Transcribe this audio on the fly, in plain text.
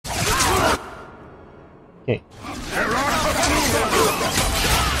Okay.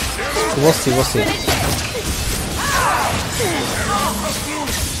 We'll see, we'll see.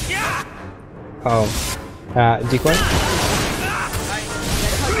 Oh. Decoy?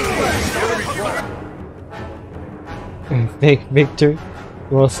 Big victory.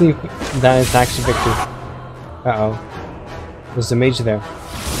 We'll see if that is actually victory. Uh-oh. There's a mage there.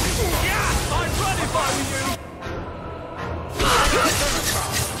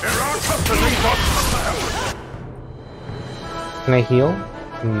 Can I heal?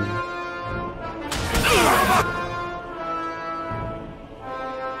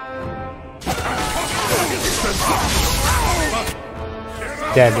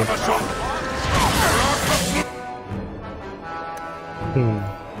 Dead.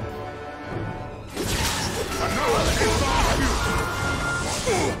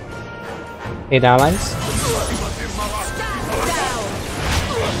 Eight allies?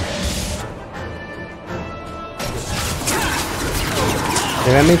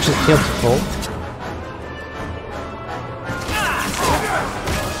 Did that make just kill to full?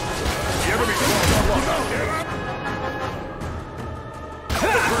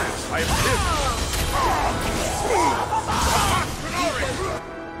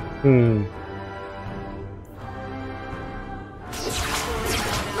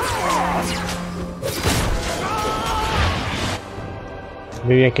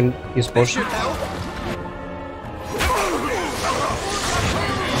 Maybe I can use potion.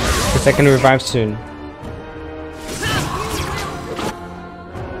 Because I can revive soon.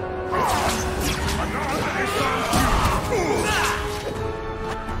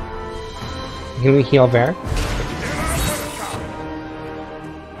 Can we heal Bear?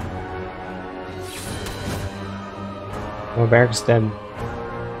 Oh, Bear's dead.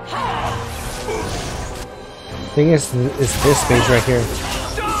 Thing is this page right here.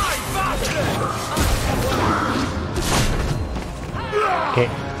 Okay.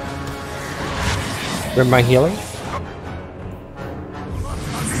 Where's my healing?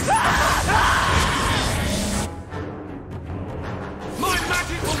 My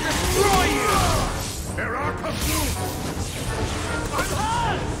magic will destroy you!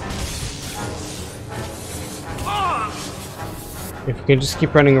 If we can just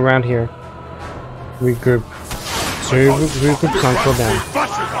keep running around here. Regroup. So regroup on cooldown.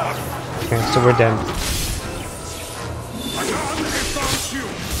 Okay, so we're dead.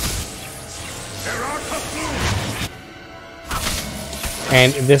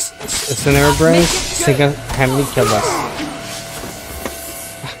 And this Cinera Brace single-handedly killed us.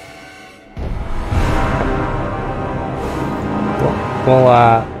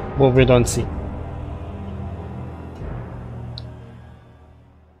 We'll read on see.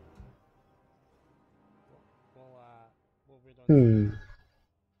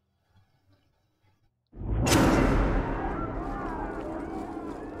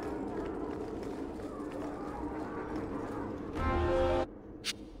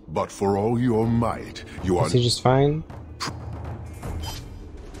 But for all your might, you are... Is he just fine?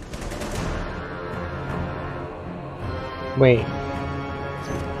 Wait.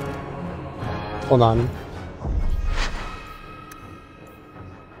 Hold on.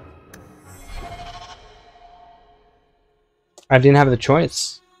 I didn't have the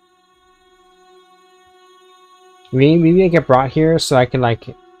choice. Maybe I get brought here so I can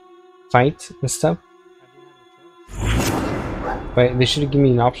like fight and stuff. But they should have given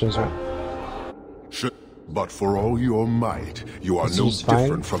me an options, right? But for all your might, you are no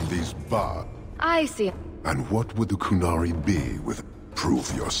different from these bars. I see. And what would the Kunari be with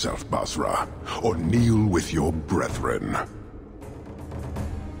prove yourself, Basra, or kneel with your brethren?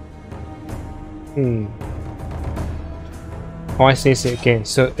 Oh, I see. Okay,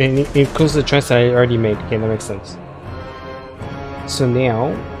 so it includes the choice that I already made. Okay, that makes sense. So now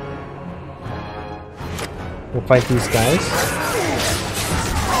we'll fight these guys.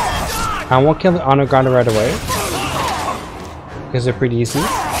 I won't kill the Honor Guard right away because they're pretty easy.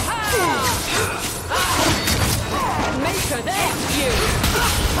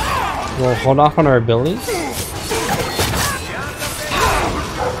 We'll hold off on our abilities.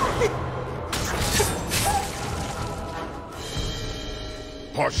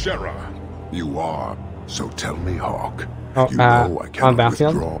 Harshera, you are. So tell me, Hawk. Oh, you know I on cannot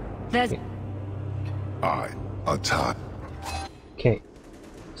battlefield? withdraw. There's... I attack. Okay.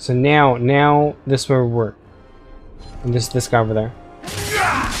 So now this will work. And this guy over there.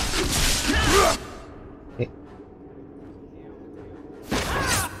 Okay.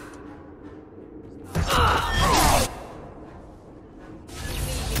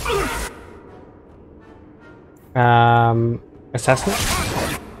 Assassin?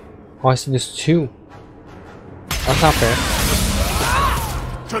 Oh, I see there's two. That's not fair.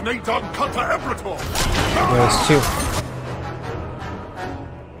 There's two.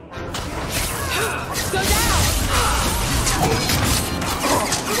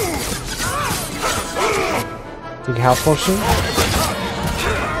 Take a health potion.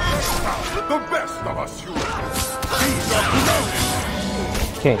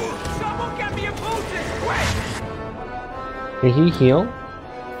 Okay. Did he heal?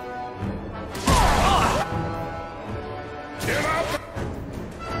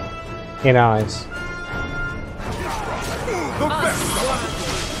 Eight allies.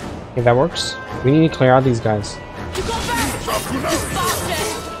 Okay, that works. We need to clear out these guys.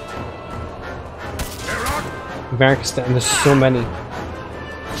 Barracks, and there's so many.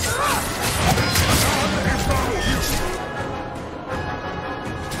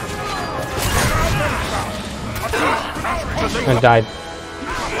 I died.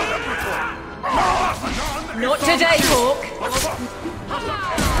 Not today, Hawk.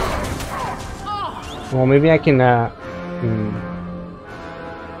 Well, maybe I can,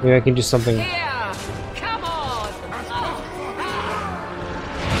 maybe I can do something. Here, come on.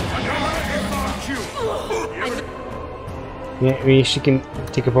 Yeah, maybe she can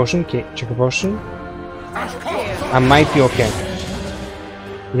take a potion. Okay, check a potion. I might be okay.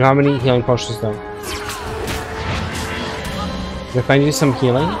 You know how many healing potions though? If I do some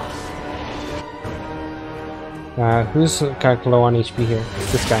healing. Who's kind of low on HP here?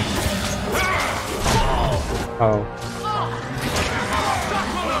 This guy. Oh.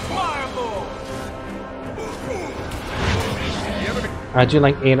 I do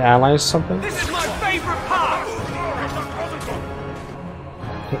like 8 allies or something. This is my favorite part.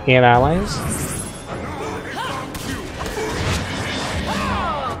 8 allies.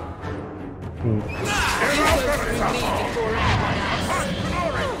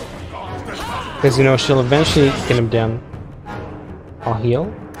 Because you know she'll eventually get him down. I'll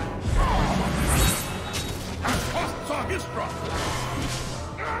heal.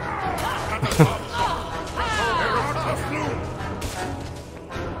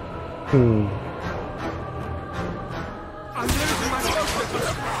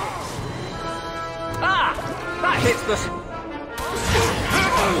 Ah, that hits the.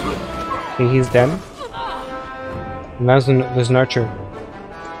 Okay, he's dead. And there's Nurture.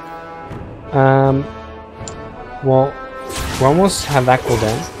 Well, we almost have that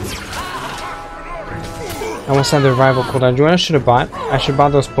cooldown. I almost have the revival cooldown. Do you know what I should have bought? I should have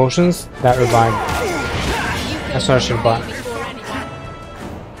bought those potions that revive. That's what I should have bought.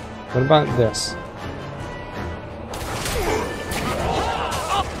 What about this?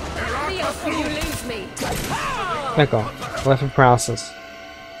 Let go. Left of paralysis.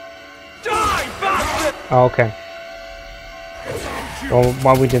 Oh, okay. Well,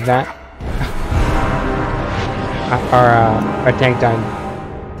 while we did that, our tank died.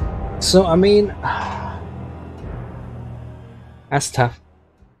 So I mean, that's tough.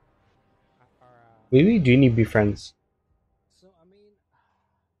 Maybe we do need to be friends. So I mean,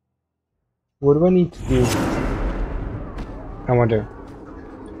 what do I need to do? I wonder.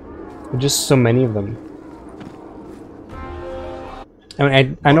 There's just so many of them. I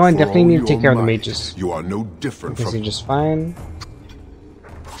mean, I know I definitely need to take care of the mages. You are no different Is from he just fine?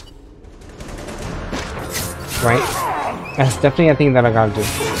 Right? That's definitely a thing that I gotta do.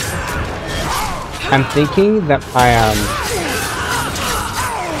 I'm thinking that I'm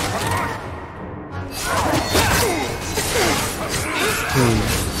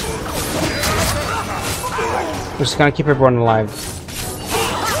just gonna keep everyone alive.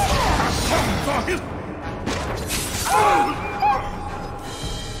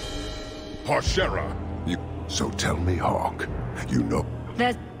 Parshera. So tell me, Hawk, you know.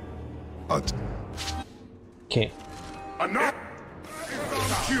 There's Okay. Enough.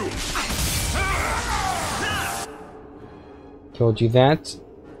 Told you that.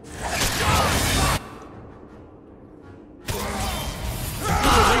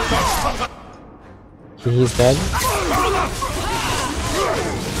 Okay, he's dead.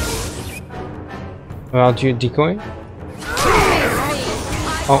 Well, do you decoy?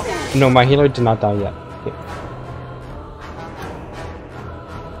 Oh, no, my healer did not die yet. Okay.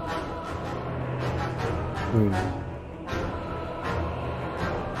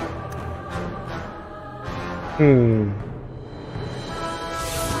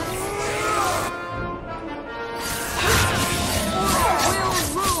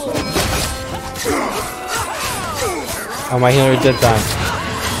 Oh, my healer did die.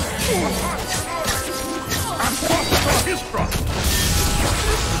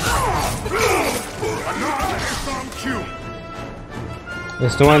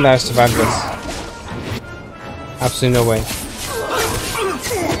 There's no one that survived this. Absolutely no way.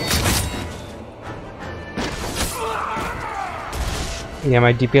 Yeah,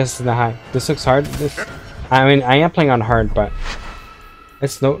 my DPS is not high. This looks hard. I mean, I am playing on hard, but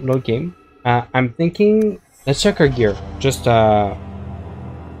it's no game. I'm thinking, let's check our gear just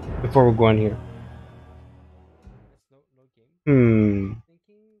before we go in here.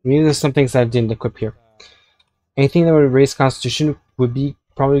 Maybe there's some things that I didn't equip here. Anything that would raise Constitution would be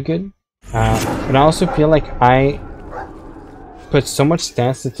probably good. But I also feel like I put so much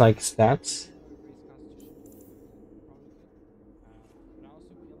stats into like stats.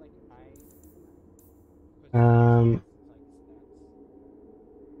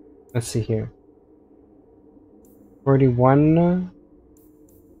 Let's see here. 41.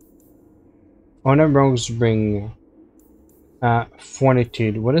 Honor Rogue's Ring.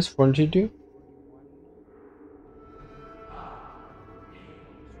 Fortitude. What does Fortitude do?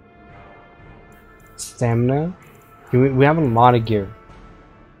 Stamina. We have a lot of gear.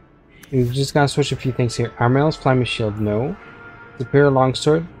 We just gotta switch a few things here. Armor's Flaming Shield, no. Superior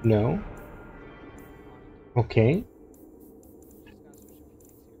Longsword, no. Okay.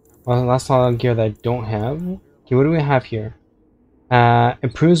 Well, that's a lot of gear that I don't have. Okay, what do we have here?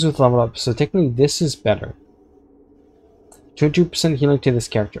 Improves with level up. So technically this is better. 22% healing to this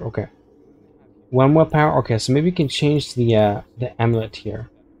character. Okay. 1 willpower. Okay, so maybe we can change the amulet here.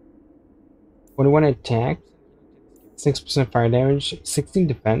 41 attack. 6% fire damage. 16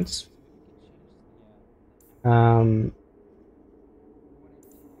 defense. Let's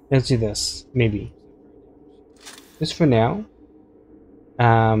do this. Maybe. Just for now.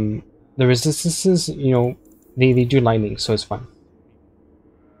 The resistances, you know, they do lightning, so it's fine.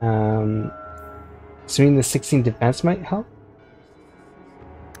 Assuming the 16 defense might help.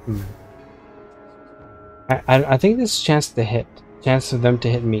 I think there's a chance to hit. Chance of them to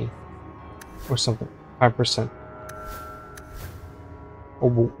hit me. Or something. 5%. Oh,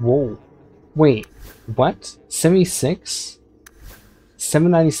 whoa. Wait. What? 76?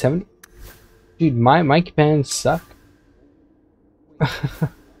 797? Dude, my commands suck.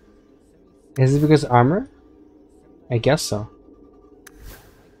 Is it because of armor? I guess so.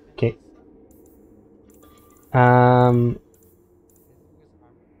 Okay.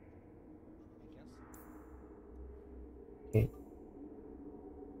 Okay.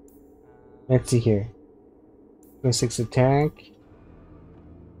 Let's see here. 26 attack.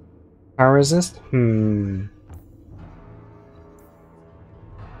 Power resist? 2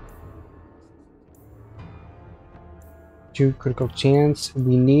 critical chance.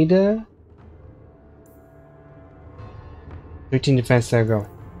 We need a 13 defense. There we go.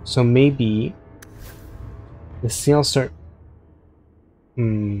 So maybe the seal start.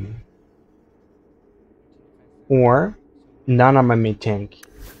 Or none on my main tank.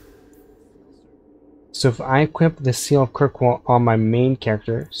 So if I equip the Seal of Kirkwall on my main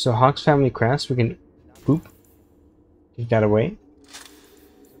character, so Hawk's Family Crest, we can boop, take that away.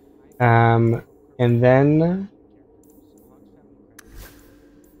 And then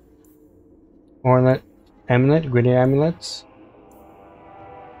Orlet Amulet, Gritty Amulets.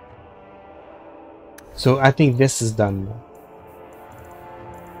 So I think this is done.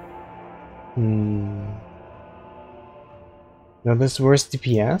 Now this worst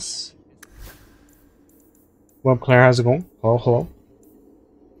DPS. Well, Claire, how's it going? Oh, hello.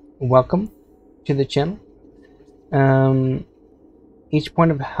 Welcome to the channel. Each point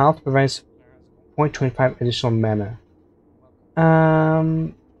of health provides 0.25 additional mana.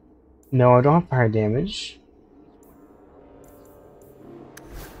 No, I don't have fire damage.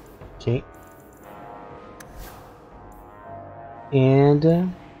 Okay.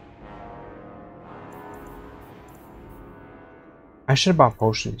 And I should have bought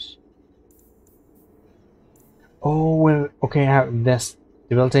potions. Oh, well, okay, I have this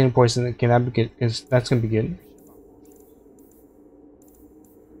debilitating poison. Can that be good? That's gonna be good.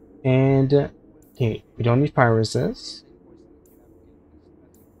 And okay, we don't need fire resist.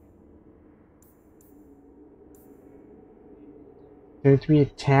 .33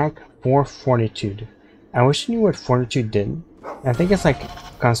 attack, 4 fortitude. I wish I knew what fortitude did. I think it's like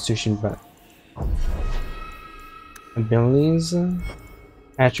constitution, but abilities,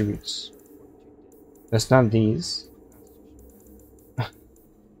 attributes. That's not these.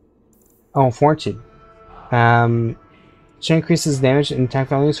 Oh, fortitude. She increases damage and attack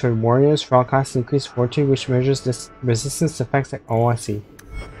values for warriors for all costs. Increase fortitude, which measures this resistance effects. Like, oh, I see.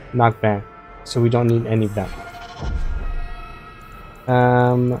 Knockback. So we don't need any of that.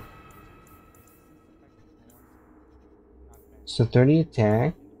 So 30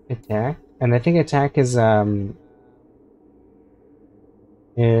 attack, and I think attack is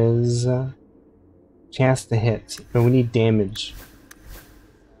Chance to hit, but we need damage.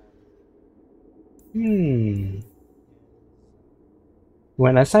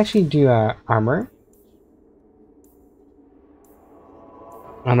 Well, let's actually do armor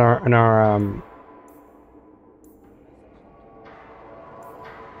on our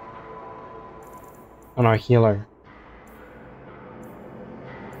healer.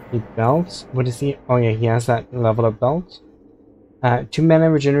 He belts. What is he? Oh yeah, he has that level up belt. 2 mana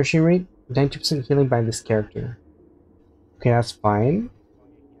regeneration rate, 92% healing by this character. Okay, that's fine.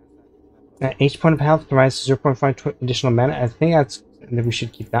 Each point of health provides 0.5 additional mana. I think that we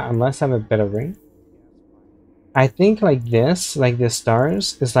should keep that unless I have a better ring. I think like this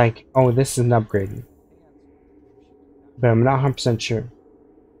stars is like, oh, this is an upgrade. But I'm not 100% sure.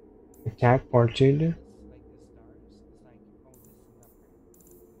 Attack, fortitude.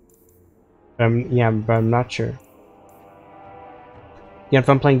 Yeah, but I'm not sure. Yeah, if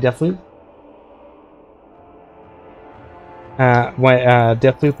I'm playing Deathloop.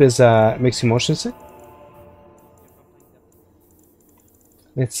 Deathloop is makes you motion sick.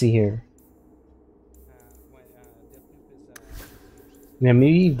 Let's see here. Now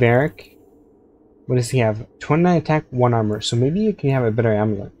maybe Varric. What does he have? 29 attack, 1 armor. So maybe you can have a better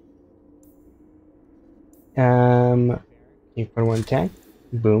amulet. Okay, 1 attack,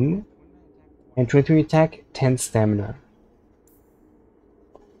 boom, and 23 attack, 10 stamina.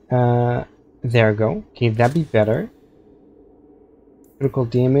 There we go. Okay, that'd be better. Critical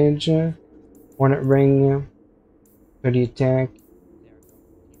damage, Hornet Ring, 30 attack,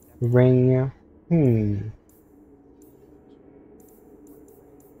 ring.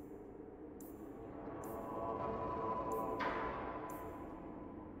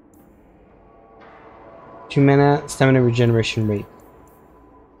 2 mana, stamina regeneration rate.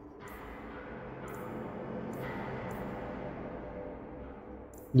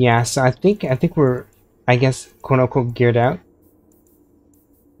 Yeah, so I think we're, I guess, quote unquote geared out.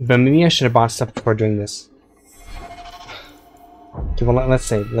 But maybe I should have bought stuff before doing this. Okay, well let's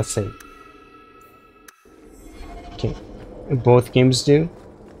say. Okay. Both games do.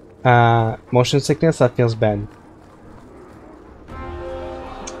 Motion sickness, that feels bad.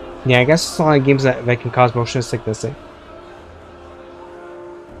 Yeah, I guess there's a lot of games that can cause motion sickness, eh?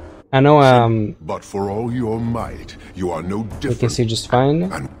 I know, But for all your might, you are no different. you can see just fine.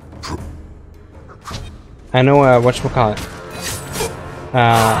 I know, whatchamacallit.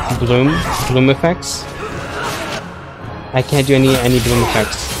 Bloom effects. I can't do any bloom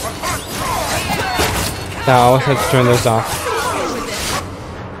effects. So I always have to turn those off.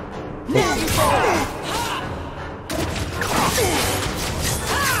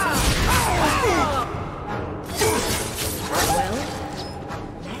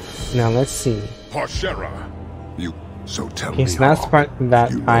 Now let's see. Parshera, you so tell Okay, me. so that's the part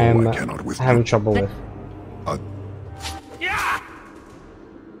that You know I am cannot withdraw. having trouble with. Uh,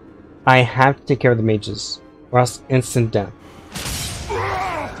 I have to take care of the mages, or else instant death.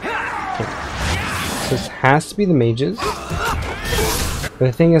 Okay. So this has to be the mages. But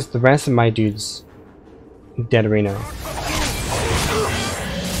the thing is, the rest of my dudes dead right now.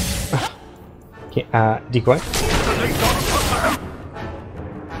 Okay, decoy.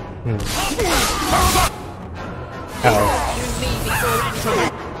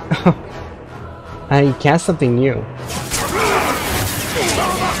 I cast something new.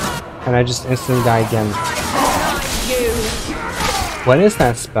 And I just instantly die again. What is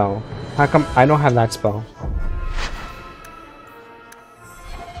that spell? How come I don't have that spell?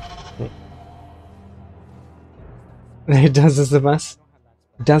 It does this to us.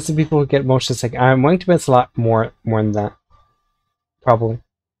 It does to people who get motion sick. I'm willing to bet it's a lot more than that. Probably.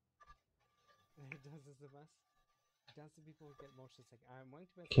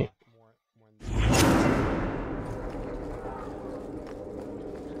 Okay.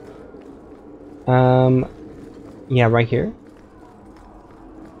 Yeah, right here.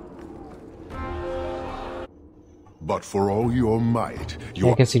 But for all your might, you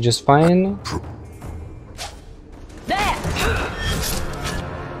I can see just fine.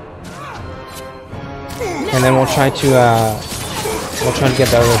 And then we'll try to get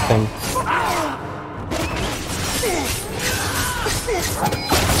the other thing.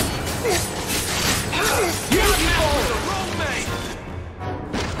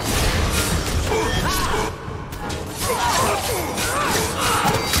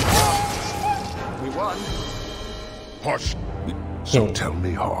 Hush. So Okay. tell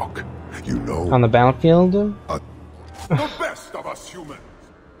me, Hawk. You know On the battlefield, the best of us humans.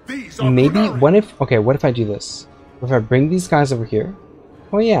 These are maybe. Kunari. What if I do this? If I bring these guys over here?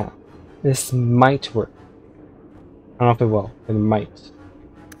 Oh yeah, this might work. I don't know if it will, but it might.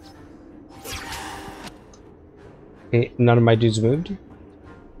 Okay, none of my dudes moved.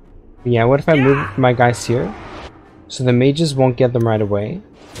 But yeah, what if I move my guys here? So the mages won't get them right away.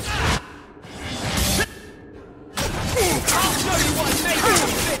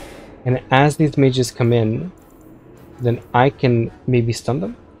 And as these mages come in, then I can maybe stun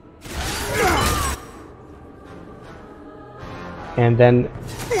them. And then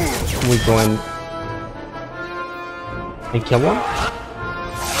we go in and kill one.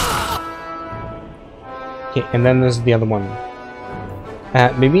 Okay, and then there's the other one.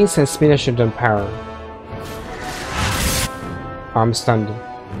 Maybe instead of speed I should have done power. I'm stunned.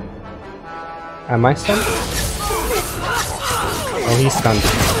 Am I stunned? Oh, he's stunned.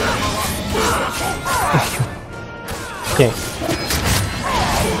 Okay.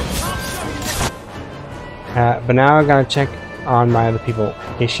 But now I gotta check on my other people.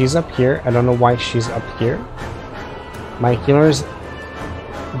 Okay, she's up here. I don't know why she's up here. My healer's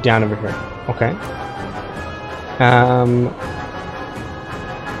down over here. Okay.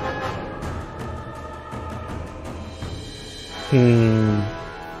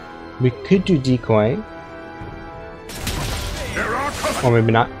 We could do decoy. Or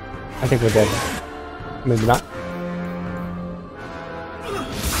maybe not. I think we're dead. Maybe not.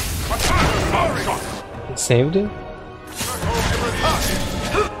 It saved it.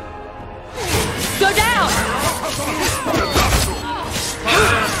 Go down!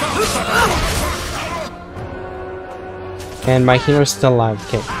 And my healer's still alive.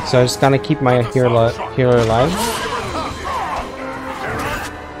 Okay, so I just gotta keep my healer alive.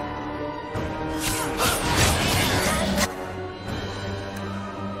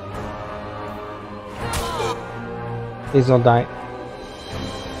 Please don't die.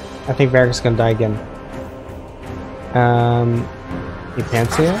 I think Jhreks is gonna die again.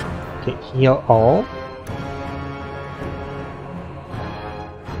 Pansia. Okay, heal all.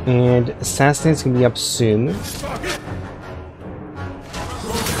 And Assassin's gonna be up soon.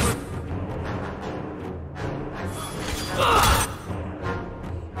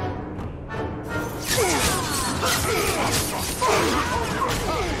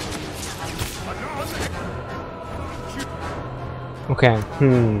 Okay,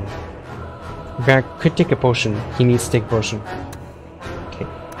 Jhreks could take a potion. He needs to take a potion. Okay.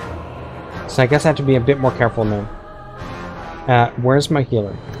 So I guess I have to be a bit more careful now. Where's my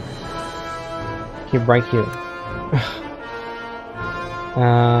healer? Okay, right here.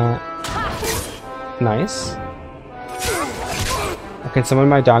 Nice. I can summon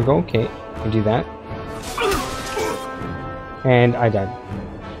my doggo. Okay, I can do that. And I died.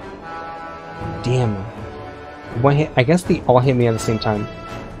 Damn. One hit. I guess they all hit me at the same time.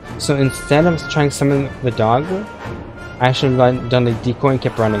 So instead of trying to summon the dog, I should have done the decoy and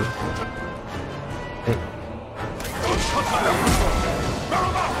kept running. Okay.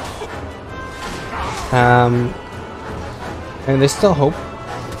 And there's still hope.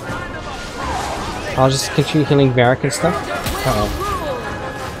 I'll just continue healing Jhreks and stuff.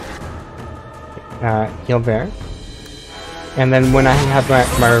 Heal Jhreks. And then when I have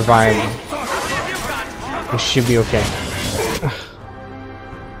my revive, it should be okay.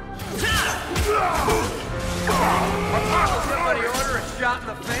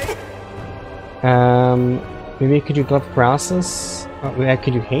 Maybe I could do glove paralysis. Maybe I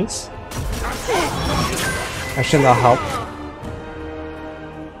could do haste. Actually, that'll help.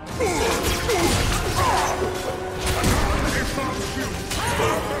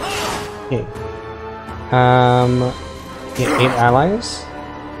 Okay. Get 8 allies.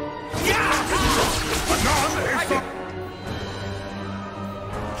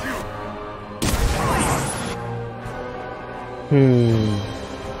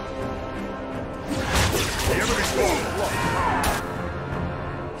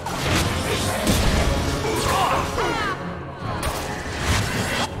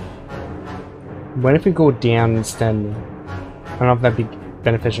 What if we go down instead? I don't know if that'd be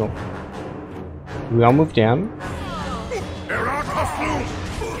beneficial. We all move down.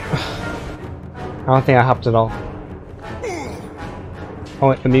 I don't think I helped at all. Oh,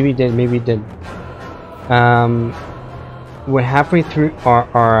 wait, maybe it did. Maybe it did. We're halfway through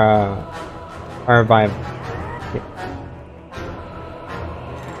our revive. Okay.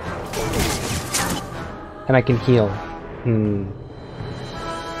 And I can heal.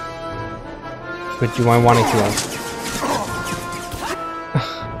 But do I want to heal?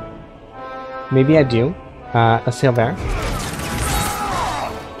 Maybe I do. Let's heal there.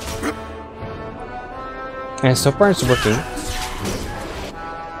 And so far it's working.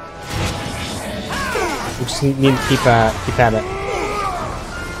 We just need to keep at it.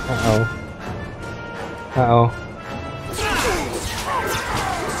 Uh-oh. Uh-oh.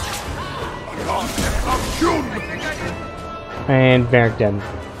 And Varric dead.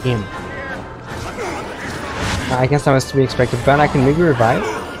 Damn. I guess that was to be expected, but I can maybe revive.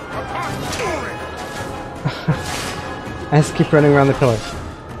 I just keep running around the pillar.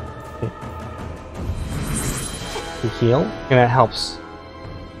 Okay. We heal, and that helps.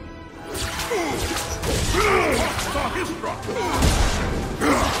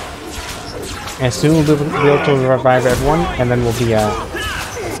 And soon we'll be able to revive everyone, and then we'll be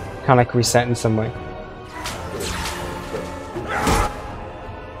kind of like reset in some way.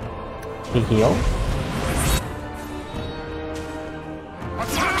 We heal.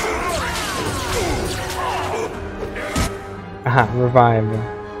 Aha, revive,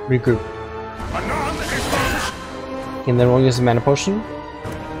 regroup. And then we'll use a mana potion.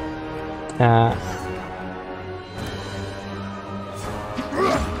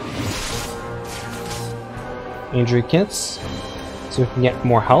 Injury kits, so we can get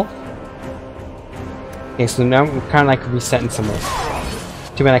more health. Okay, so now we're kind of like resetting somewhere.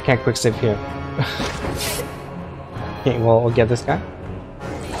 Too bad I can't quick save here. Okay, well, we'll get this guy.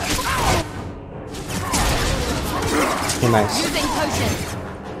 Okay, nice.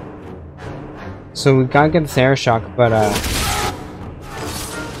 So we gotta get this air shock, but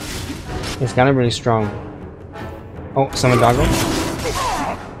it's kind of really strong. Oh, summon doggo.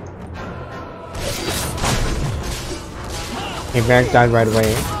 Okay, Varric died right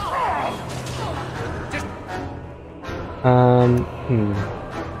away.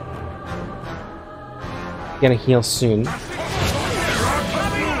 Gonna heal soon.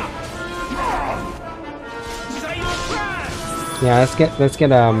 Yeah, let's get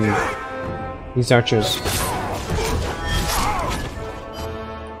these archers.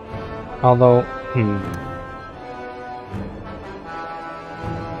 Although,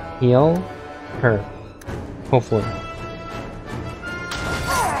 heal her, hopefully.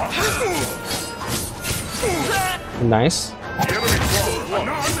 Nice.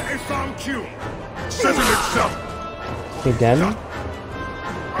 Okay, dead.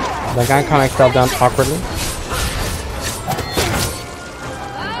 That guy kind of fell down awkwardly.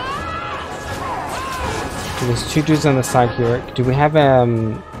 There's two dudes on the side here. Do we have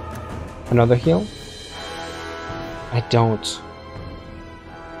another heal? I don't.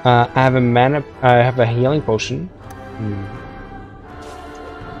 I have a mana. I have a healing potion.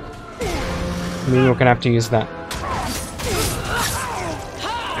 Maybe we're gonna have to use that.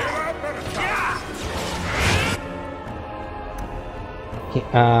 Okay,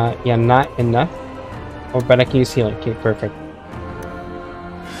 yeah, not enough. Oh, but I can use healing. Okay, perfect.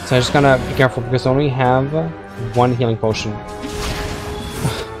 So I just gotta be careful because I only have one healing potion.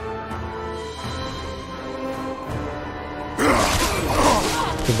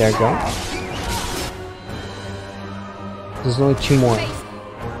 Okay, there we go. There's only two more.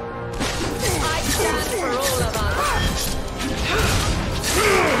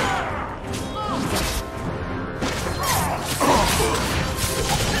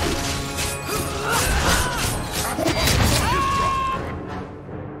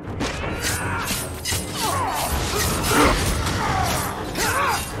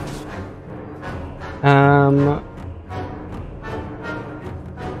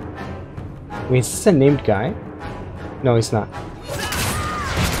 Wait, is this a named guy? No, he's not.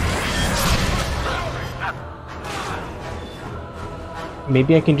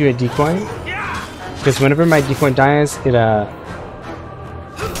 Maybe I can do a decoy? Because whenever my decoy dies, it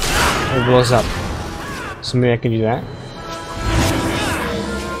blows up. So maybe I can do that.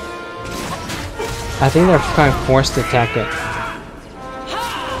 I think they're kind of forced to attack it.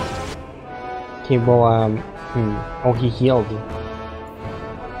 Okay, well, oh, he healed.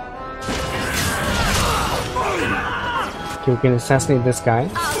 Okay, we can assassinate this guy.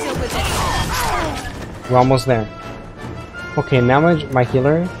 We're almost there. Okay, now my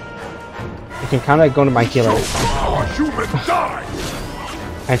healer. I can kind of go to my healer.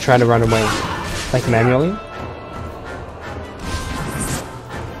 I try to run away, like manually.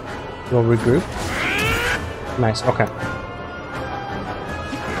 We'll regroup. Nice. Okay.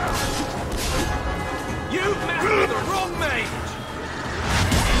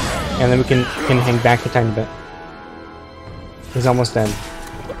 And then we can hang back a tiny bit. He's almost dead.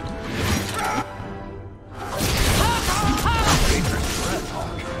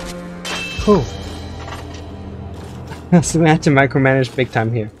 Whew. So we have to micromanage big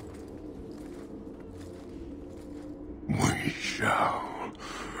time here. We shall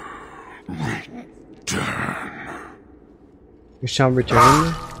return. We shall return?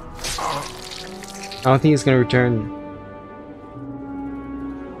 I don't think he's gonna return.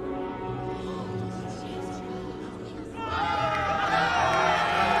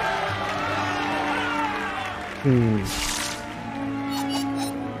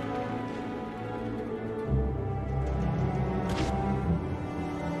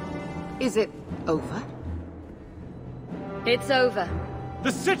 Is it over? It's over.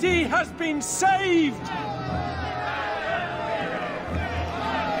 The city has been saved!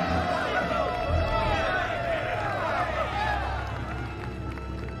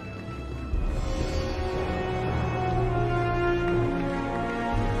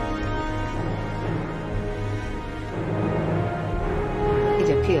 It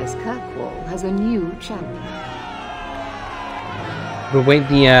appears Kirkwall has a new champion. But wait,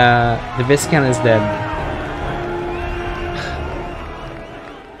 the Viscount is dead.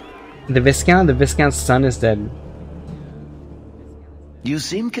 The Viscount's son is dead. You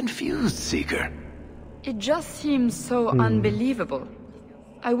seem confused, Seeker. It just seems so unbelievable.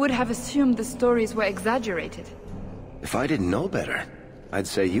 I would have assumed the stories were exaggerated. If I didn't know better, I'd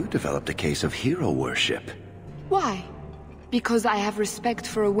say you developed a case of hero worship. Why? Because I have respect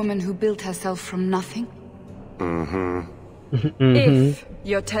for a woman who built herself from nothing? If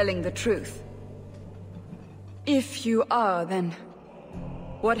you're telling the truth. If you are, then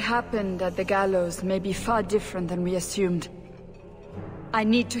what happened at the gallows may be far different than we assumed. I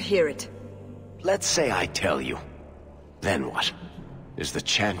need to hear it. Let's say I tell you. Then what? Is the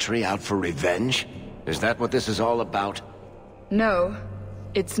Chantry out for revenge? Is that what this is all about? No,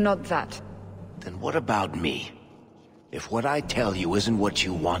 it's not that. Then what about me? If what I tell you isn't what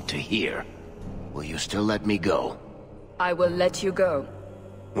you want to hear, will you still let me go? I will let you go.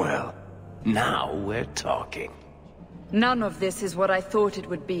 Well, now we're talking. None of this is what I thought it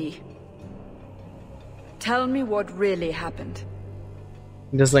would be. Tell me what really happened.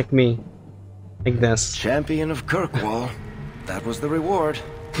 Just like me. Like this. Champion of Kirkwall. That was the reward.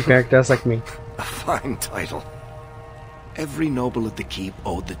 The character's like me. A fine title. Every noble at the keep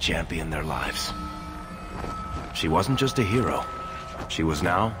owed the champion their lives. She wasn't just a hero. She was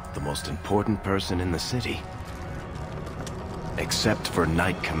now the most important person in the city. Except for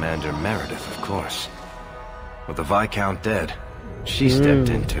Knight Commander Meredith, of course. With the Viscount dead, she stepped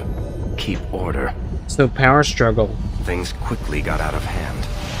in to keep order. So power struggle. Things quickly got out of hand.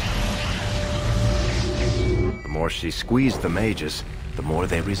 The more she squeezed the mages, the more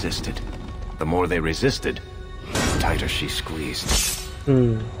they resisted. The more they resisted, the tighter she squeezed.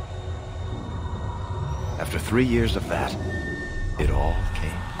 After 3 years of that, it all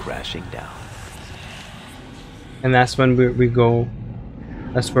came crashing down. And that's when we go.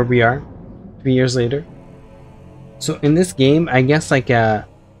 That's where we are. 3 years later. So in this game, I guess like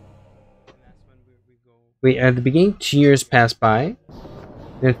wait, at the beginning 2 years passed by.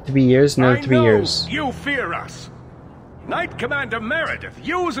 Then 3 years, another 3 years. You fear us. Knight Commander Meredith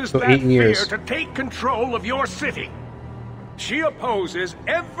uses So that 8 fear years. to take control of your city. She opposes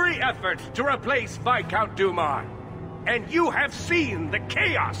every effort to replace Viscount Dumar. And you have seen the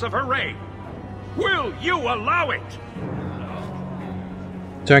chaos of her reign. Will you allow it?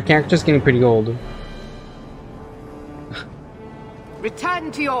 So our character's getting pretty old.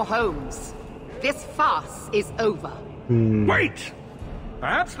 Return to your homes. This farce is over. Wait!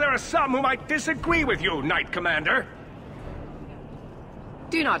 Perhaps there are some who might disagree with you, Knight Commander.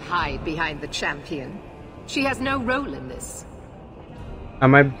 Do not hide behind the champion. She has no role in this.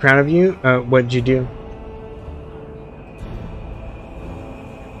 Am I proud of you? What'd you do?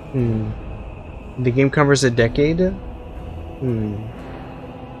 The game covers a decade?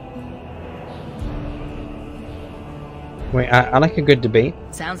 Wait, I like a good debate.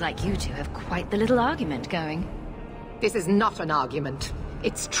 Sounds like you two have quite the little argument going. This is not an argument.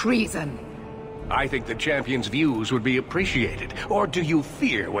 It's treason. I think the champion's views would be appreciated. Or do you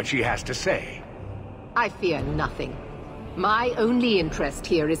fear what she has to say? I fear nothing. My only interest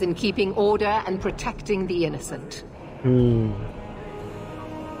here is in keeping order and protecting the innocent.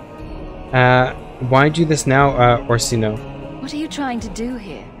 Why do this now, Orsino? What are you trying to do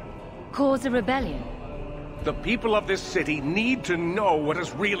here? Cause a rebellion? The people of this city need to know what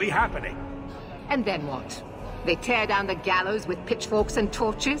is really happening. And then what? They tear down the gallows with pitchforks and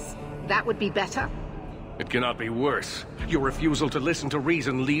torches? That would be better? It cannot be worse. Your refusal to listen to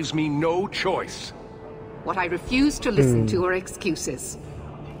reason leaves me no choice. What I refuse to listen to are excuses.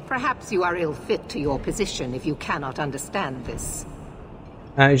 Perhaps you are ill-fit to your position if you cannot understand this.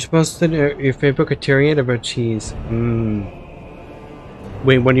 You're supposed to your favorite book, a tirade about cheese.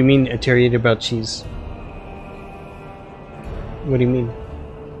 Wait, what do you mean, a tirade about cheese? What do you mean?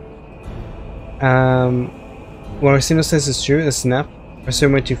 What Orsino says is true, is enough.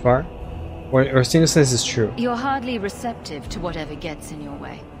 Orsino went too far. Orsino says is true. You're hardly receptive to whatever gets in your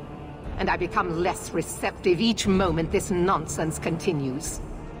way. And I become less receptive each moment this nonsense continues.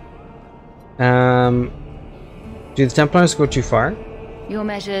 Do the Templars go too far? Your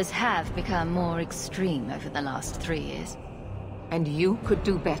measures have become more extreme over the last 3 years. And you could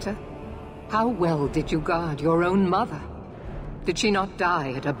do better? How well did you guard your own mother? Did she not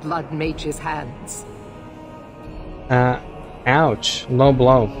die at a blood mage's hands? Ouch. Low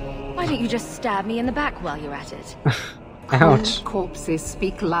blow. Why don't you just stab me in the back while you're at it? Ouch. Cold corpses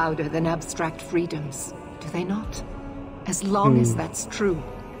speak louder than abstract freedoms, do they not? As long as that's true,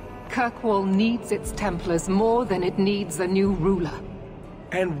 Kirkwall needs its Templars more than it needs a new ruler.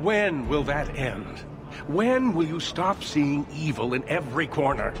 And when will that end? When will you stop seeing evil in every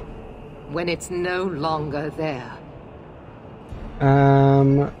corner? When it's no longer there.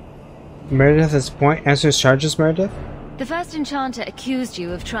 Meredith is point. Answers charges, Meredith? The first enchanter accused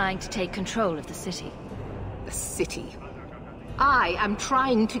you of trying to take control of the city. The city. I am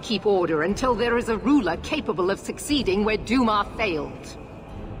trying to keep order until there is a ruler capable of succeeding where Dumar failed.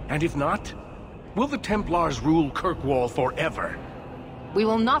 And if not, will the Templars rule Kirkwall forever? We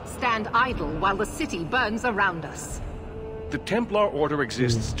will not stand idle while the city burns around us. The Templar Order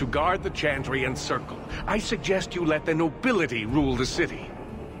exists to guard the Chantry and Circle. I suggest you let the nobility rule the city.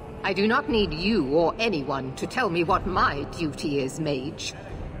 I do not need you or anyone to tell me what my duty is, mage.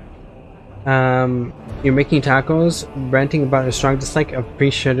 You're making tacos, ranting about a strong dislike of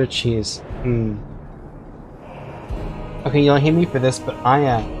pre-shredded cheese. Okay, you'll hate me for this, but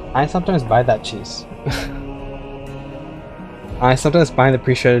I sometimes buy that cheese. I sometimes buy the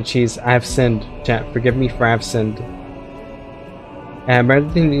pre-shredded cheese. I have sinned. Chat, forgive me for I have sinned.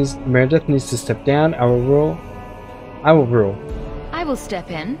 Meredith needs to step down. I will rule. I will rule. I will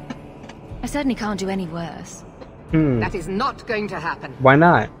step in. I certainly can't do any worse. That is not going to happen. Why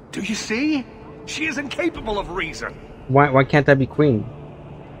not? Do you see? She is incapable of reason. Why can't I be queen?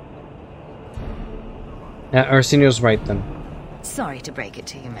 Arsenio's right then. Sorry to break it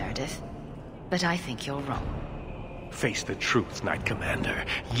to you, Meredith, but I think you're wrong. Face the truth, Knight Commander.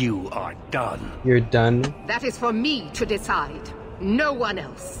 You are done. You're done. That is for me to decide. No one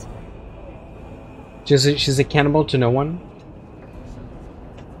else. She's accountable to no one?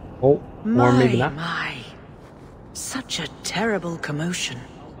 Oh, or maybe not. My. Such a terrible commotion.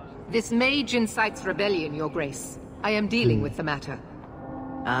 This mage incites rebellion, Your Grace. I am dealing with the matter.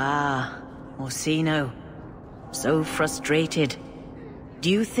 Ah, Orsino. So frustrated.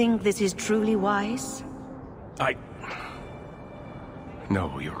 Do you think this is truly wise?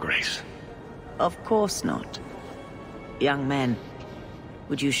 No, Your Grace. Of course not. Young men,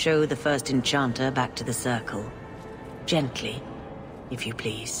 would you show the first enchanter back to the circle? Gently, if you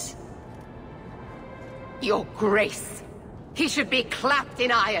please. Your Grace! He should be clapped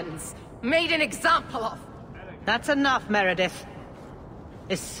in irons, made an example of. That's enough, Meredith.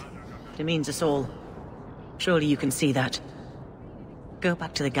 This demeans us all. Surely you can see that. Go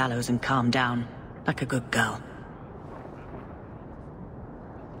back to the gallows and calm down, like a good girl.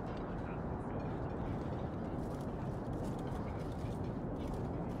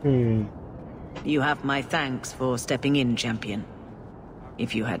 You have my thanks for stepping in, champion.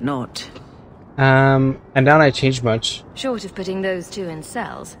 If you had not... I doubt I changed much. Short of putting those two in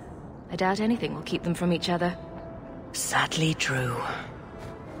cells, I doubt anything will keep them from each other. Sadly true.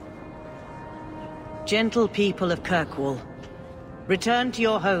 Gentle people of Kirkwall, return to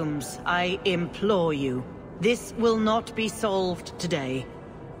your homes, I implore you. This will not be solved today.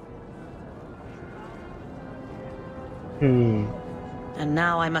 And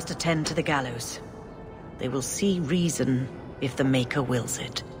now I must attend to the gallows. They will see reason if the Maker wills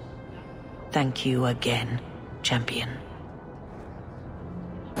it. Thank you again, champion.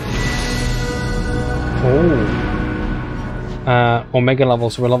 Oh. Omega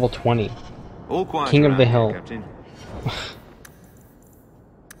levels, we're level 20. All quiet King of the around Hill. here, Captain.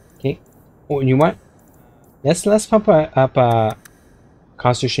 Okay. Oh, and you want? Let's pump up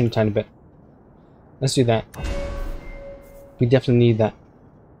Constitution a tiny bit. Let's do that. We definitely need that.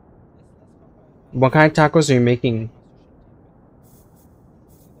 What kind of tacos are you making?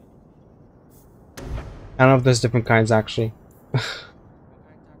 I don't know if there's different kinds actually.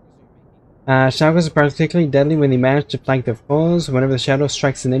 Shadows are particularly deadly when they manage to flank their foes. Whenever the shadow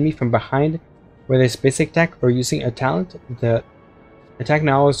strikes an enemy from behind, whether it's basic attack or using a talent, the attack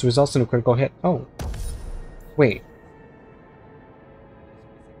now always results in a critical hit. Oh. Wait.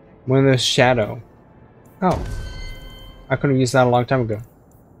 When there's shadow. Oh. I could have used that a long time ago.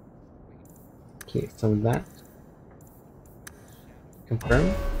 Okay, some of that.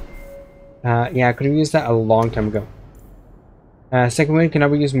 Confirm. Yeah, I could have used that a long time ago. Second wind can now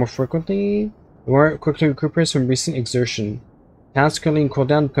be used more frequently. More quickly recuperates from recent exertion. Talents currently in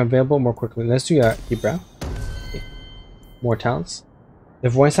cooldown become available more quickly. Let's do a deep breath. Okay. More talents. The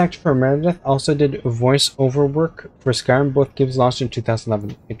voice actor for Meredith also did voice over work for Skyrim. Both games launched in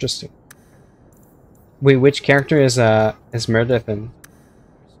 2011. Interesting. Wait, which character is Meredith in?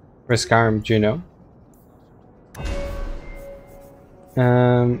 for Skyrim, do you know?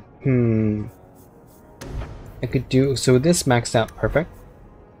 I could do so with this maxed out, perfect.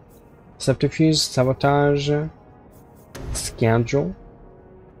 Subterfuge, sabotage, scoundrel.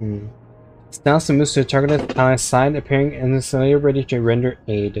 Styles and moves to a targeted ally's side, appearing instantly ready to render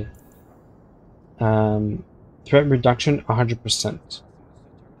aid. Threat reduction 100%.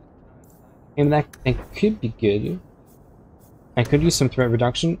 And that could be good. I could use some threat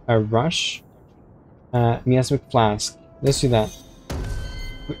reduction. A rush. Miasmic flask. Let's do that.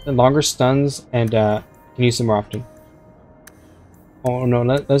 Longer stuns and can use them more often. Oh no,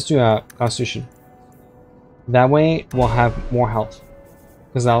 let's do a constitution. That way we'll have more health.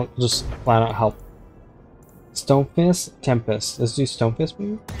 Because I'll just flat out help. Stonefist, Tempest. Let's do Stonefist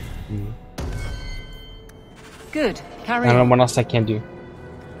maybe? Good. Carry I don't on. know what else I can do.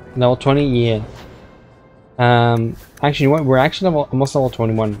 Level 20, yeah. Actually, you know what? We're actually almost level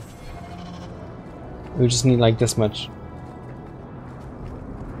 21. We just need like this much.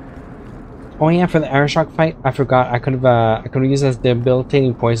 Oh yeah, for the Aeroshock fight, I forgot. I could have used as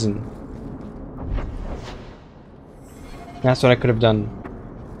debilitating poison. That's what I could have done.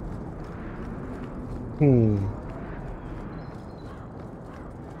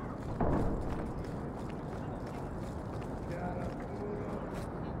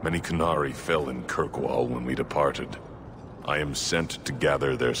 Many Qunari fell in Kirkwall when we departed. I am sent to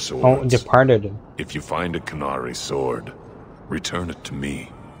gather their swords. Oh, departed. If you find a Qunari sword, return it to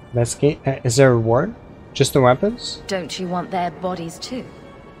me. Is there a reward? Just the weapons? Don't you want their bodies too?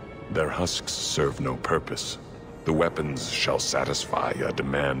 Their husks serve no purpose. The weapons shall satisfy a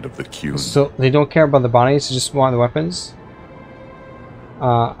demand of the Qun. So they don't care about the bodies, they just want the weapons?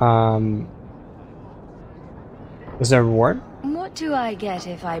 Is there a reward? What do I get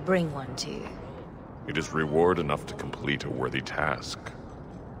if I bring one to you? It is reward enough to complete a worthy task.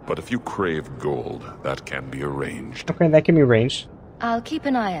 But if you crave gold, that can be arranged. Okay, that can be arranged. I'll keep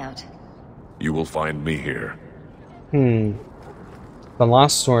an eye out. You will find me here. The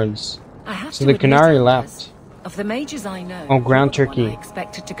lost swords. I have So to the admit, Qunari Elders, left. Of the mages I know, Oh, ground you're the one turkey. I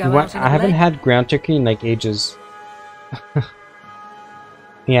expected to go What? out in I haven't a had ground turkey in like ages.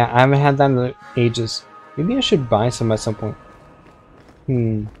 Yeah, I haven't had that in ages. Maybe I should buy some at some point.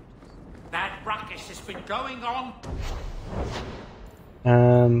 That ruckus has been going on.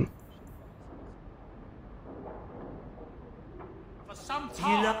 For some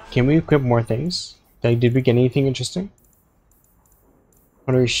time. Can we equip more things? Did we get anything interesting?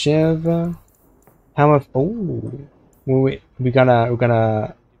 Pottery Shiv. Helm of. Oh, wait. We got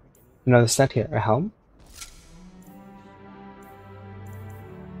another set here. A helm.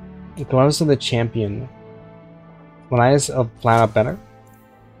 Gloves of the Champion. Elias of flat out better.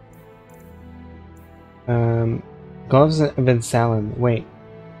 Gloves of Vinsalin. Wait.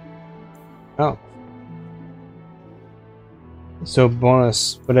 Oh. So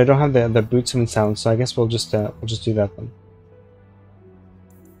bonus, but I don't have the boots of Vinsalin, so I guess we'll just do that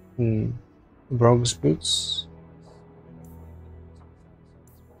then. Rogue's boots.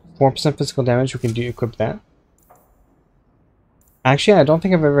 4% physical damage. We can equip that. Actually, I don't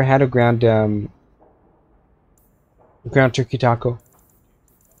think I've ever had a ground turkey taco.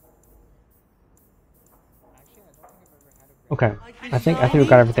 Okay, I think we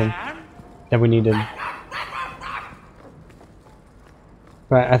got everything that we needed.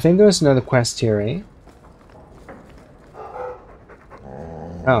 But I think there was another quest here, eh?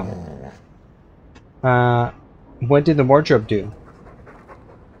 Oh. What did the wardrobe do?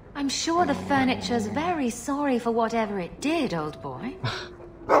 I'm sure the furniture's very sorry for whatever it did, old boy.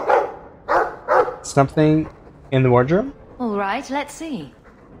 Something in the wardrobe? All right, let's see.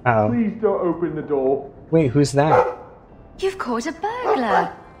 Uh-oh. Please don't open the door. Wait, who's that? You've caught a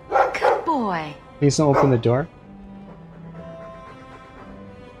burglar. Good boy. Please don't open the door.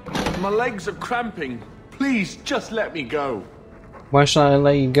 My legs are cramping. Please, just let me go. Why should I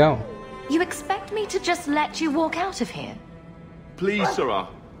let you go? You expect me to just let you walk out of here? Please, sirrah.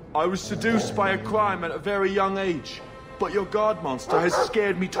 I was seduced by a crime at a very young age, but your guard monster has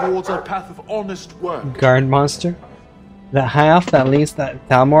scared me towards a path of honest work. Guard monster? The high elf that leads that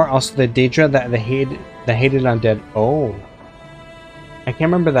Thalmor, also the Daedra that hated undead. Oh. I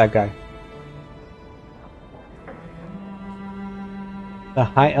can't remember that guy. The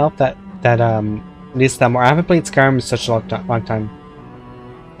high elf that leads Thalmor. I haven't played Skyrim in such a long time.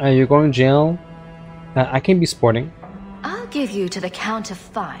 You're going to jail? I can be sporting. I'll give you to the count of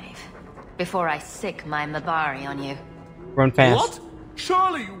 5 before I sick my Mabari on you. Run fast. What?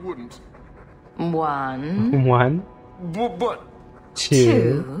 Surely you wouldn't. 1. 1. But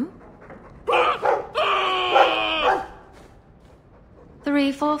 2. 3.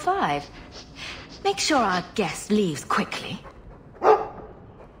 3, 4, 5. Make sure our guest leaves quickly.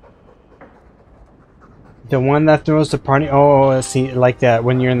 The one that throws the party. Oh, I see, like that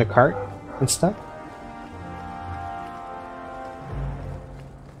when you're in the cart and stuff.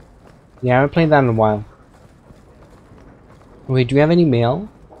 Yeah, I haven't played that in a while. Wait, do we have any mail?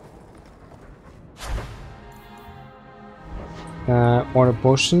 Order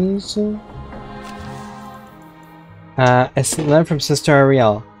potions. A letter from Sister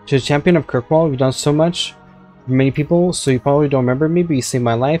Ariel. To the champion of Kirkwall, you've done so much for many people, so you probably don't remember me, but you saved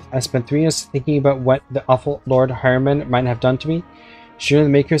my life. I spent 3 years thinking about what the awful Lord Harriman might have done to me. Sure, the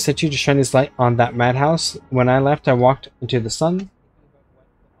Maker sent you to shine his light on that madhouse. When I left, I walked into the sun.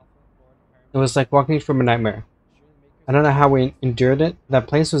 It was like walking from a nightmare. I don't know how we endured it. That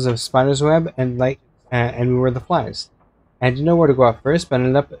place was a spider's web, and we were the flies. I didn't know where to go at first, but I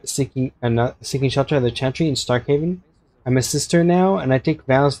ended up seeking shelter at the Chantry in Starkhaven. I'm a sister now, and I take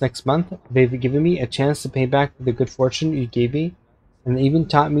vows next month. They've given me a chance to pay back the good fortune you gave me, and they even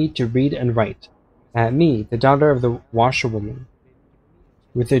taught me to read and write. Me, the daughter of the washerwoman.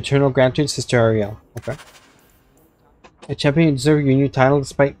 With eternal gratitude, Sister Ariel. Okay. A champion, you deserve your new title,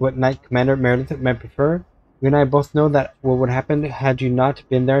 despite what Knight Commander Meredith might prefer. You and I both know that what would happen had you not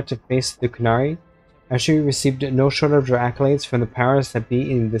been there to face the Kunari. I'm sure you received no shortage of accolades from the powers that be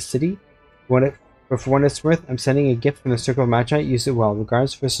in this city. But for what it's worth, I'm sending a gift from the Circle of Magi. Use it well.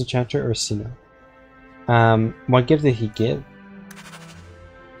 Regards, First Enchanter Ursina. What gift did he give?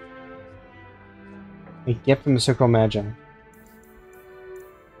 A gift from the Circle of Magi.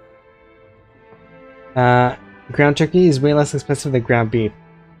 Ground turkey is way less expensive than ground beef.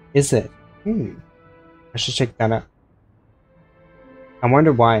 Is it? I should check that out. I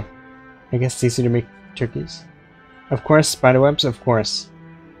wonder why. I guess it's easy to make turkeys. Of course, spiderwebs, of course.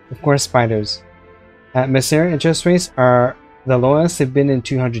 Of course, spiders. Messier interest rates are the lowest they've been in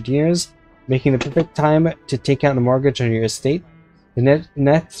 200 years, making the perfect time to take out a mortgage on your estate. The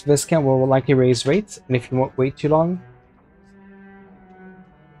next viscount will likely raise rates, and if you won't wait too long,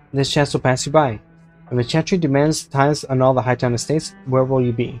 this chance will pass you by. When the Chantry demands tithes on all the Hightown estates, where will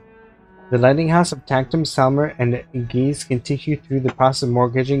you be? The Lighting House of Tactum, Salmer, and Geese can take you through the process of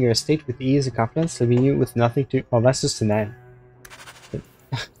mortgaging your estate with ease and confidence, leaving you with nothing to... Oh, that's just an ad.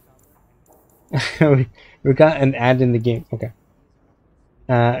 we got an ad in the game. Okay.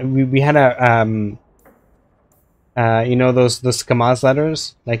 We had a... you know those Kamaz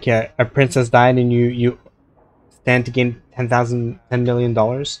letters? Like a princess died and you stand to gain $10 million?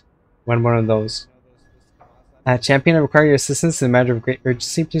 One of those. Champion, I require your assistance in a matter of great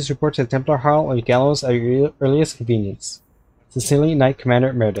urgency. Please report to the Templar Hall or Gallows at your earliest convenience. Sincerely, Knight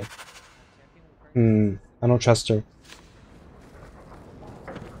Commander Meredith. I don't trust her.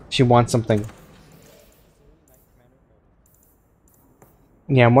 She wants something.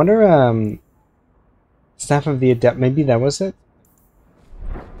 Yeah, I wonder, Staff of the Adept, maybe that was it?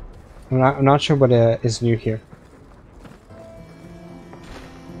 I'm not sure what is new here.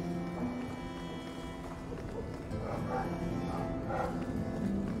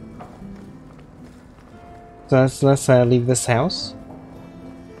 So let's leave this house.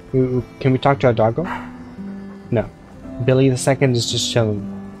 Can we talk to our doggo? No. Billy the Second is just chilling.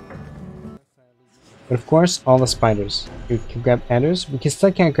 But of course, all the spiders. We can grab adders. We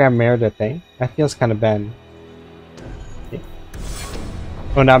still can't grab Meredith, eh? That feels kind of bad. Yeah.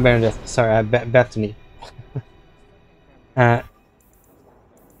 Oh, not Meredith. Sorry, Bethany. Yeah.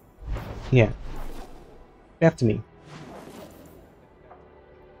 Bethany.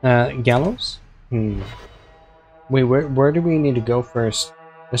 Gallows? Wait, where do we need to go first?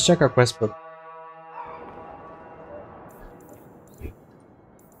 Let's check our quest book.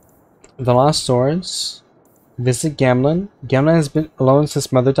 The Lost Swords. Visit Gamlin. Gamlin has been alone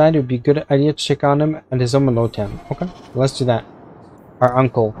since Mother died. It would be a good idea to check on him at his home in Lowtown. Okay, let's do that. Our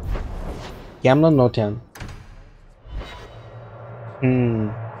uncle. Gamlin, Lowtown.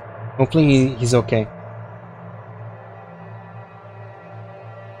 Hopefully he's okay.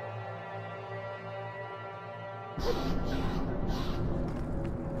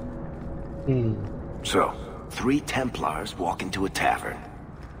 So, 3 Templars walk into a tavern.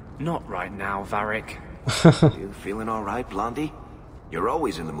 Not right now, Varric. You feeling alright, Blondie? You're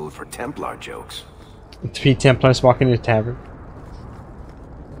always in the mood for Templar jokes. 3 Templars walk into a tavern.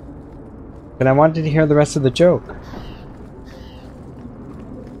 But I wanted to hear the rest of the joke.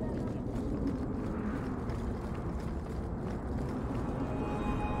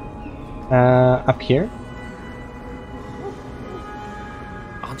 Up here?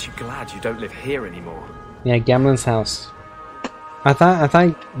 Aren't you glad you don't live here anymore? Yeah, Gamlin's house. I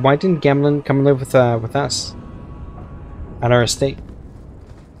thought, why didn't Gamlin come live with us? At our estate?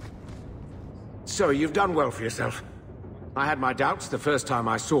 so, you've done well for yourself. I had my doubts the first time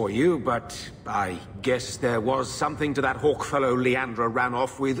I saw you, but I guess there was something to that hawk fellow Leandra ran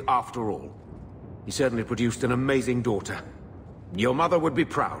off with after all. He certainly produced an amazing daughter. Your mother would be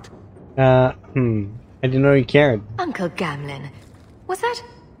proud. I didn't know you cared. Uncle Gamlin, was that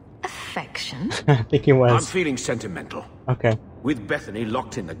affection? I think it was. I'm feeling sentimental. Okay. With Bethany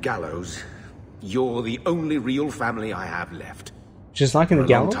locked in the gallows, you're the only real family I have left. She's locked in the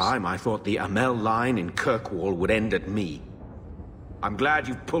gallows? For a long time, I thought the Amel line in Kirkwall would end at me. I'm glad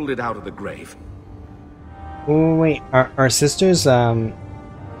you've pulled it out of the grave. Oh, wait. Are our sisters, locked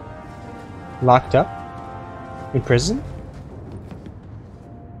up? In prison?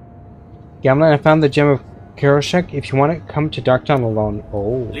 Gamlin, I found the gem of Karoshek. If you want it, come to Darktown alone.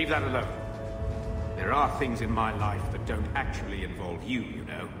 Oh. Leave that alone. There are things in my life that don't actually involve you, you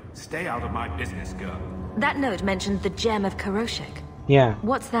know. Stay out of my business, girl. That note mentioned the gem of Karoshek. Yeah.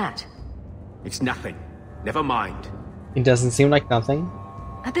 What's that? It's nothing. Never mind. It doesn't seem like nothing.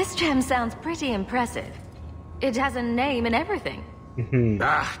 This gem sounds pretty impressive. It has a name and everything.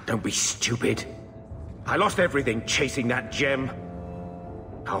 Don't be stupid. I lost everything chasing that gem.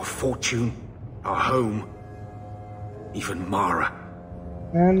 Our fortune, our home, even Mara.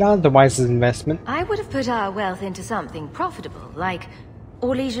 Not the wisest investment. I would have put our wealth into something profitable, like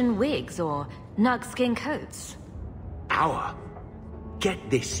Orlesian wigs or nugskin coats. Our?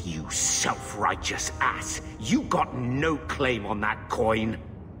 Get this, you self-righteous ass. You got no claim on that coin.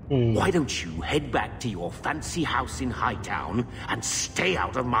 Why don't you head back to your fancy house in Hightown and stay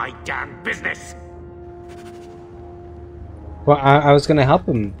out of my damn business? Well, I was gonna help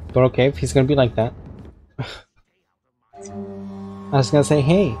him, but okay, if he's gonna be like that. I was gonna say,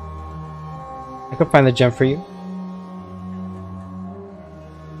 hey, I could find the gem for you.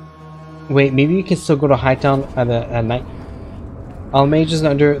 Wait, maybe you can still go to Hightown at night. All mages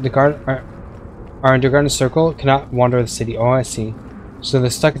under the guard are under guard circle cannot wander the city. Oh, I see. So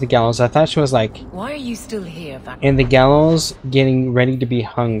they're stuck at the gallows. I thought she was like, why are you still here, in the gallows, getting ready to be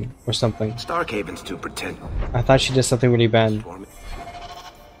hung or something. Starkhaven's to pretend. I thought she did something really bad.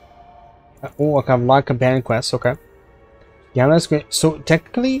 Oh, okay, I've locked companion quests. Okay. Yeah, that's great. So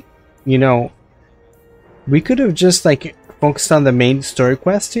technically, you know, we could have just like focused on the main story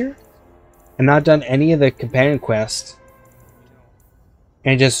quest here, and not done any of the companion quests,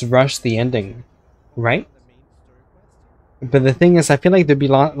 and just rushed the ending, right? But the thing is, I feel like there'd be a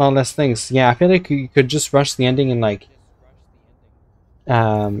lot less things. Yeah, I feel like you could just rush the ending in like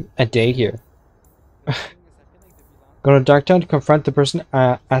a day here. Go to Darktown to confront the person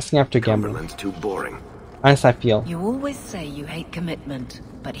asking after gambling. Cumberland's too boring. Honest, I feel. You always say you hate commitment,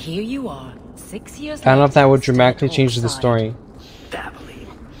 but here you are, 6 years I don't know if later, that would still dramatically at change the Hawkside. story. Dabbling.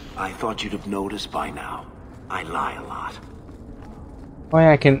 I thought you'd have noticed by now. I lie a lot. Oh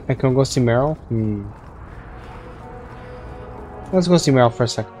yeah, I can go see Meryl. Let's go see Meryl for a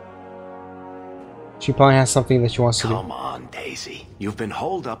second. She probably has something that she wants to do. Come on, Daisy. You've been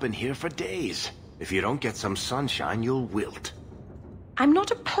holed up in here for days. If you don't get some sunshine, you'll wilt. I'm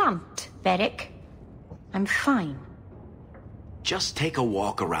not a plant, Varric. I'm fine. Just take a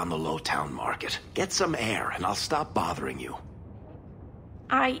walk around the Lowtown Market. Get some air, and I'll stop bothering you.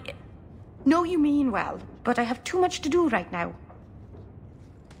 I know you mean well, but I have too much to do right now.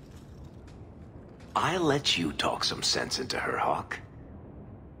 I'll let you talk some sense into her, Hawk.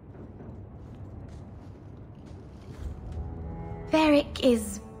 Varric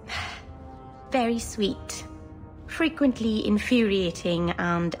is very sweet. Frequently infuriating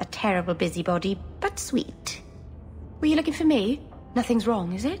and a terrible busybody, but sweet. Were you looking for me? Nothing's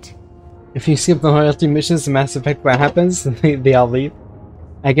wrong, is it? If you skip the loyalty missions in Mass Effect, what happens? they all leave.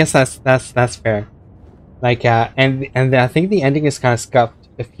 I guess that's fair. Like and I think the ending is kind of scuffed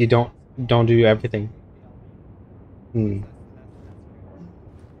if you don't do everything.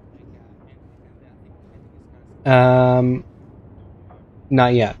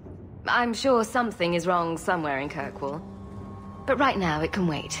 Not yet. I'm sure something is wrong somewhere in Kirkwall. But right now it can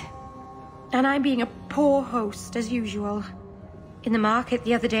wait. And I'm being a poor host, as usual. In the market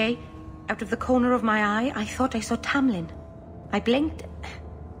the other day, out of the corner of my eye, I thought I saw Tamlin. I blinked,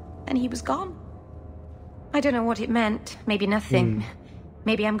 and he was gone. I don't know what it meant. Maybe nothing.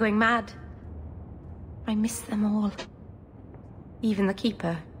 Maybe I'm going mad. I miss them all. Even the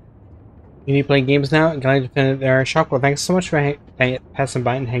Keeper. You need to play games now? Can I defend their shop? Well, thanks so much for passing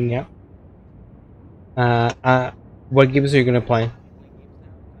by and hanging out. What games are you gonna play?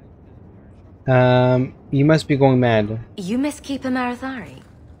 You must be going mad. You miss Keeper Marathari?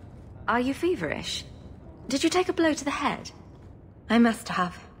 Are you feverish? Did you take a blow to the head? I must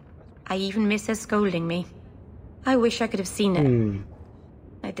have. I even miss her scolding me. I wish I could have seen it.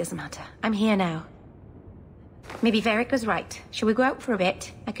 It doesn't matter. I'm here now. Maybe Jhreks was right. Shall we go out for a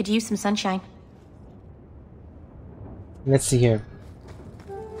bit? I could use some sunshine. Let's see here.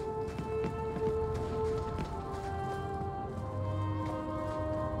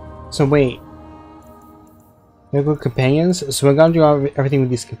 So wait. There go companions. So we're gonna do everything with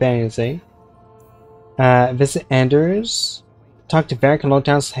these companions, eh? Visit Anders. Talk to Jhreks and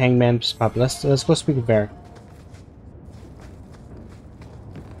Lowtown's hangman spot. Let's go speak with Jhreks.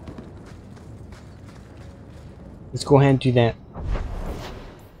 Let's go ahead and do that.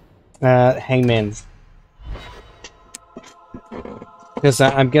 Hangman. Because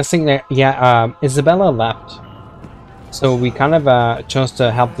I'm guessing that, yeah, Isabella left. So we kind of chose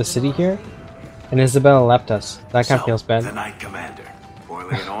to help the city here. And Isabella left us. That kind of feels bad. The Knight Commander.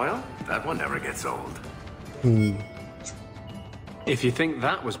 Boiling in oil? That one never gets old. If you think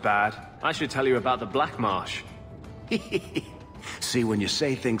that was bad, I should tell you about the Black Marsh. See, when you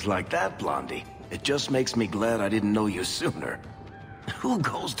say things like that, Blondie, it just makes me glad I didn't know you sooner. Who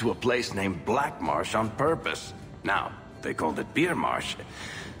goes to a place named Black Marsh on purpose? Now, they called it Beer Marsh.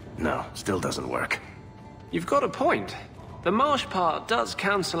 No, still doesn't work. You've got a point. The marsh part does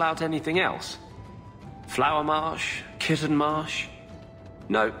cancel out anything else. Flower Marsh, Kitten Marsh.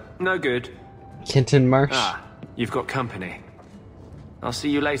 No, no good. Kitten Marsh? Ah, you've got company. I'll see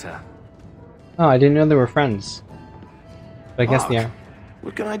you later. Oh, I didn't know they were friends. But I guess they Mark, are.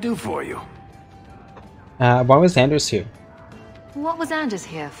 what can I do for you? Why was Anders here? What was Anders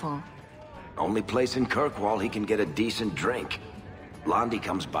here for? Only place in Kirkwall he can get a decent drink. Blondie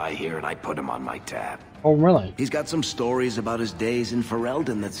comes by here and I put him on my tab. Oh, really? He's got some stories about his days in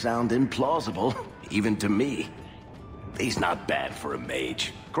Ferelden that sound implausible, even to me. He's not bad for a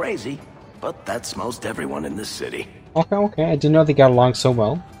mage. Crazy, but that's most everyone in this city. Okay, I didn't know they got along so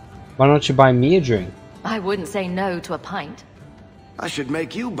well. Why don't you buy me a drink? I wouldn't say no to a pint. I should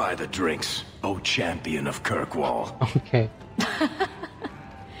make you buy the drinks, oh champion of Kirkwall. Okay.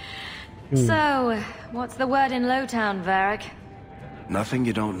 So, what's the word in Lowtown, Jhreks? Nothing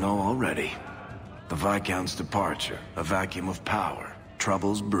you don't know already. The Viscount's departure, a vacuum of power,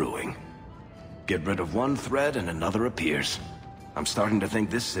 troubles brewing. Get rid of one thread and another appears. I'm starting to think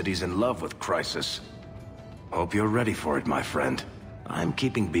this city's in love with Crisis. Hope you're ready for it, my friend. I'm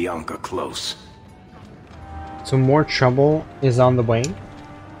keeping Bianca close. So more trouble is on the way.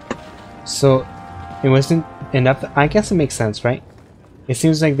 So it wasn't enough. I guess it makes sense, right? It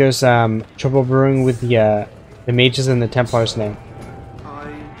seems like there's trouble brewing with the mages and the Templars now.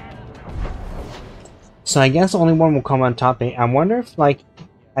 So I guess only one will come on top. I wonder if, like,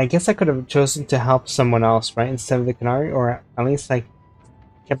 I guess I could have chosen to help someone else, right, instead of the Canary, or at least like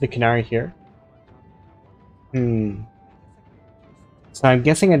kept the Canary here. So I'm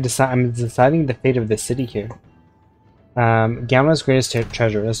guessing I'm deciding the fate of the city here. Gamla's greatest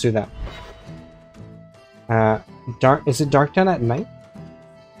treasure. Let's do that. Is it dark down at night?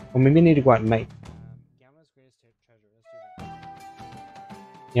 Well, maybe I need to go at night. Gamla's greatest treasure. Let's do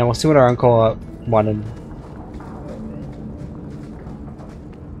that. Yeah, we'll see what our uncle wanted.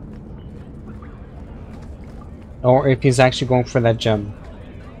 Or if he's actually going for that gem.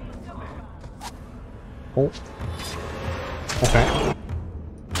 Oh. Okay.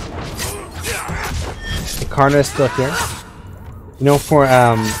 The Carter is still here. You know, for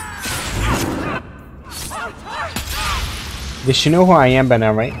they should know who I am by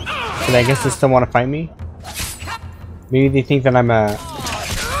now, right? But I guess they still want to fight me. Maybe they think that I'm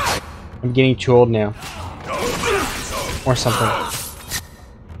getting too old now, or something.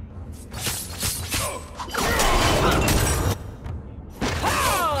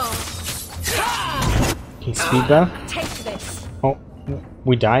 Okay, speed buff. Oh,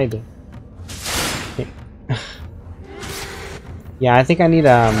 we died. Okay. Yeah, I think I need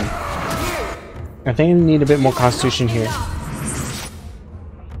I need a bit more constitution here.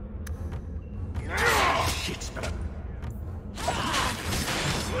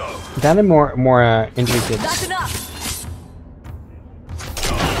 That and more injury kits. That's enough.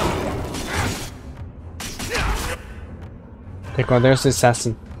 Okay, well, there's the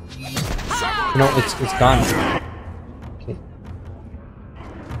assassin. No, it's gone. Okay.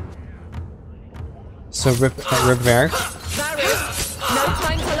 So rip Jhreks. No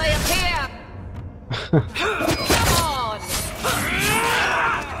time to lay up here. Come on.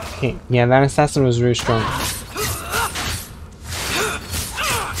 Okay, yeah, that assassin was really strong.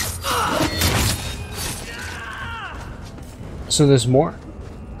 So there's more.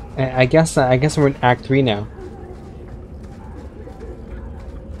 I guess we're in Act 3 now.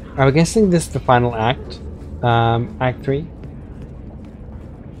 I'm guessing this is the final act. Act 3.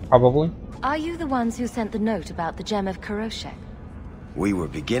 Probably. Are you the ones who sent the note about the Gem of Kuroshek? We were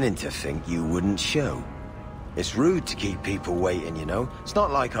beginning to think you wouldn't show. It's rude to keep people waiting, you know? It's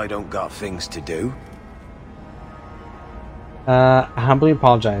not like I don't got things to do. I humbly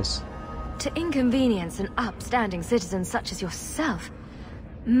apologize. To inconvenience an upstanding citizen such as yourself.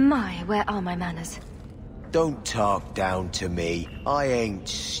 My, where are my manners? Don't talk down to me. I ain't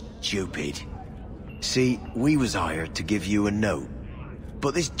stupid. See, we was hired to give you a note.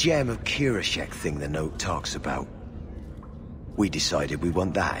 But this gem of Kirashek thing the note talks about, we decided we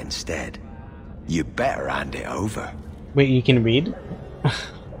want that instead. You better hand it over. Wait, you can read?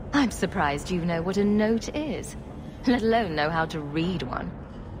 I'm surprised you know what a note is, let alone know how to read one.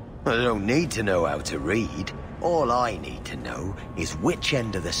 I don't need to know how to read. All I need to know is which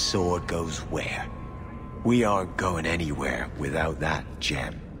end of the sword goes where. We aren't going anywhere without that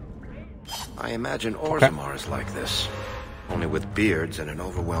gem. I imagine Orzammar is like this, only with beards and an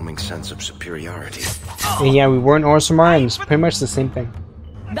overwhelming sense of superiority. Yeah, we were in Orzammar and it's pretty much the same thing.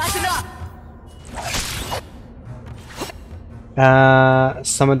 That's enough!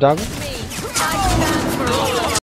 Summon dog?